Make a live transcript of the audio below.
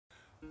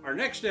Our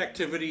next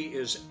activity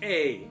is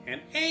A,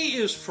 and A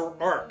is for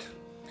art.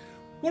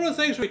 One of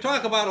the things we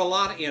talk about a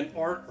lot in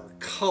art are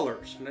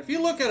colors. And if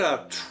you look at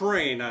a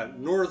train, a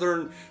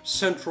Northern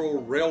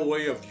Central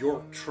Railway of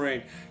York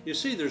train, you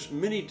see there's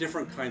many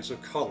different kinds of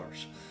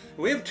colors. And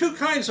we have two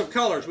kinds of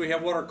colors. We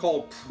have what are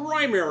called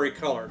primary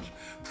colors.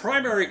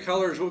 Primary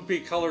colors would be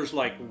colors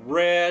like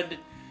red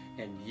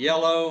and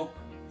yellow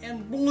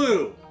and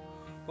blue.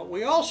 But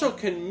we also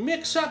can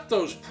mix up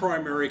those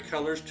primary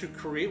colors to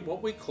create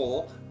what we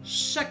call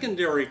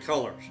secondary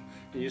colors.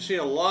 And you see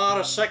a lot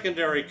of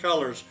secondary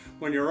colors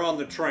when you're on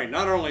the train,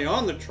 not only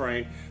on the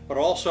train, but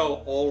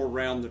also all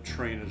around the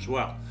train as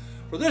well.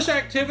 For this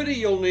activity,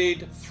 you'll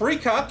need 3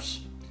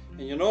 cups.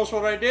 And you notice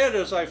what I did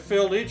is I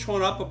filled each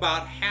one up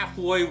about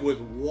halfway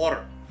with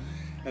water.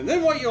 And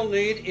then what you'll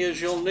need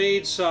is you'll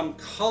need some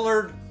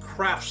colored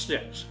craft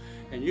sticks.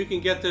 And you can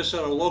get this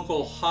at a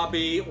local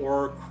hobby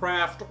or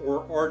craft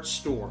or art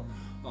store.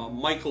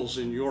 Michael's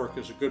in York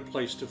is a good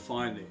place to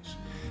find these.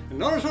 And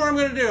notice what I'm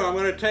going to do. I'm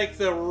going to take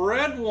the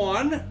red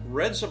one,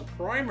 red's a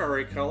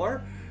primary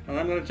color, and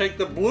I'm going to take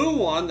the blue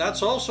one,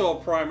 that's also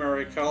a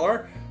primary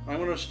color. I'm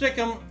going to stick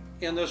them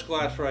in this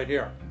glass right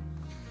here.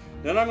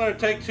 Then I'm going to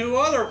take 2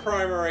 other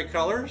primary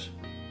colors.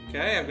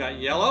 Okay, I've got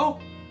yellow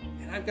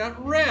and I've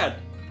got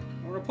red.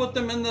 I'm going to put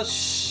them in the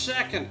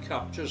second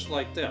cup just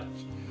like this.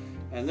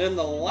 And then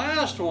the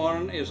last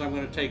one is I'm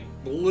going to take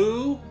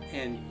blue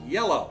and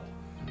yellow.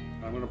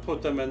 I'm going to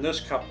put them in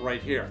this cup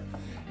right here.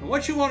 And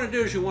what you want to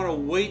do is you want to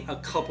wait a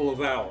couple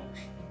of hours.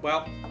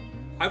 Well,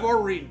 I've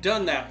already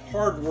done that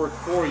hard work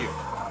for you.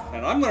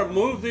 And I'm going to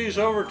move these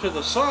over to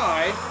the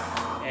side,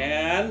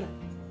 and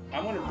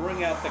I'm going to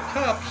bring out the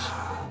cups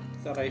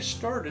that I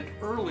started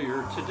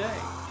earlier today.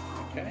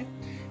 Okay?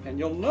 And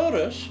you'll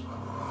notice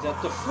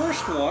that the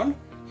first one,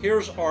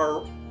 here's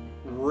our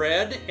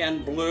red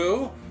and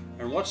blue.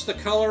 And what's the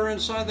color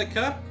inside the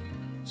cup?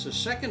 It's a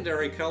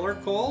secondary color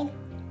called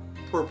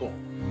purple.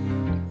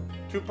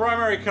 2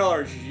 primary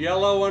colors,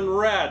 yellow and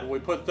red. We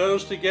put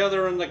those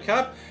together in the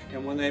cup,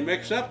 and when they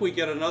mix up, we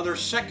get another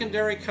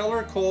secondary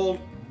color called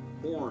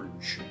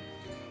orange.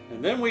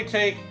 And then we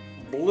take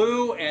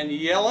blue and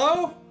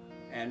yellow,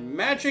 and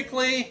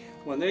magically,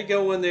 when they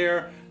go in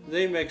there,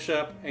 they mix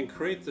up and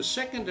create the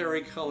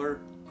secondary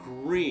color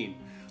green.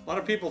 A lot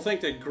of people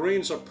think that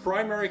green's a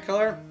primary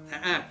color.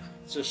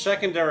 It's a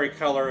secondary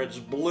color. It's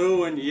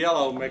blue and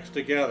yellow mixed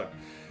together.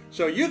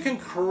 So you can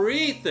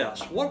create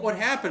this. What would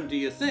happen, do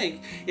you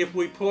think, if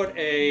we put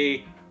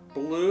a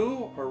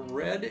blue, a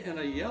red, and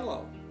a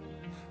yellow?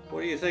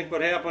 What do you think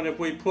would happen if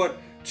we put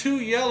 2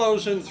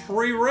 yellows and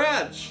 3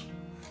 reds?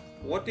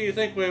 What do you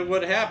think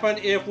would happen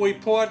if we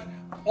put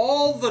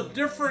all the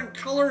different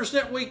colors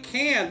that we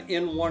can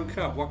in one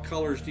cup? What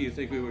colors do you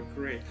think we would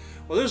create?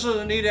 Well, this is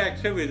a neat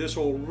activity. This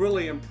will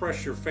really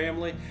impress your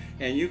family,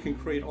 and you can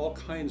create all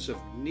kinds of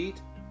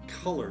neat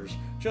colors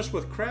just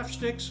with craft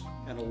sticks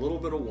and a little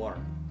bit of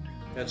water.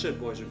 That's it,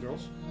 boys and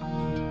girls.